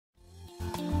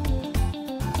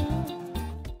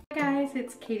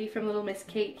it's Katie from Little Miss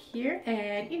Kate here,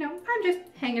 and I'm just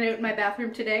hanging out in my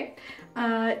bathroom today.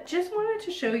 Just wanted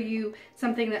to show you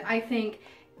something that I think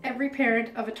every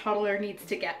parent of a toddler needs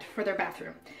to get for their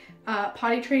bathroom.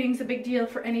 Potty training is a big deal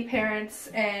for any parents,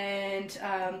 and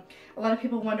a lot of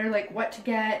people wonder like what to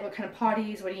get, what kind of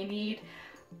potties, what do you need?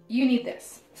 You need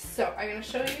this. So I'm going to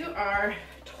show you our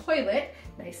toilet,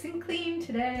 nice and clean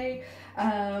today.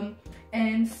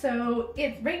 And so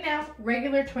it's right now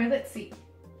regular toilet seat.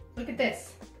 Look at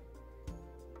this.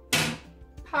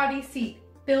 Potty seat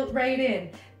built right in.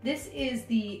 This is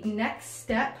the next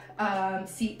step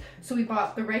seat. So we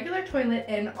bought the regular toilet,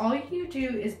 and all you do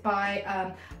is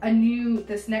buy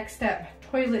this next step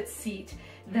toilet seat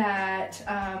that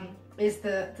is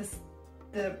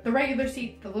the regular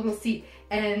seat, the little seat,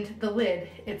 and the lid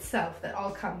itself that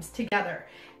all comes together.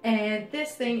 And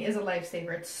this thing is a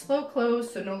lifesaver. It's slow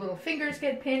close, so no little fingers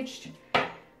get pinched.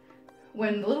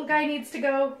 When the little guy needs to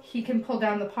go, he can pull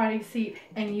down the potty seat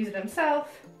and use it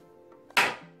himself.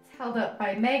 It's held up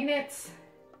by magnets.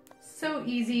 So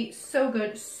easy, so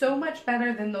good, so much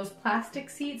better than those plastic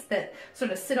seats that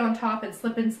sort of sit on top and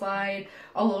slip and slide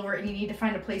all over, and you need to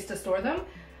find a place to store them.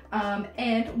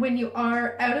 And when you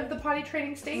are out of the potty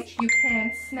training stage, you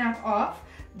can snap off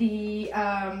the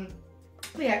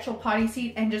actual potty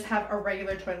seat and just have a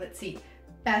regular toilet seat.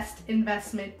 Best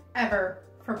investment ever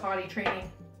for potty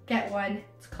training. Get one.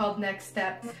 It's called Next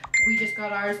Step. We just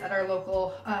got ours at our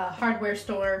local hardware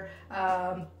store.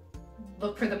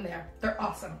 Look for them there. They're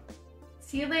awesome.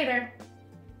 See you later.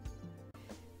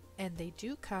 And they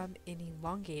do come in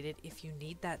elongated if you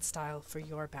need that style for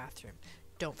your bathroom.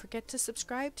 Don't forget to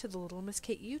subscribe to the Little Miss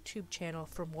Kate YouTube channel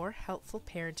for more helpful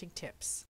parenting tips.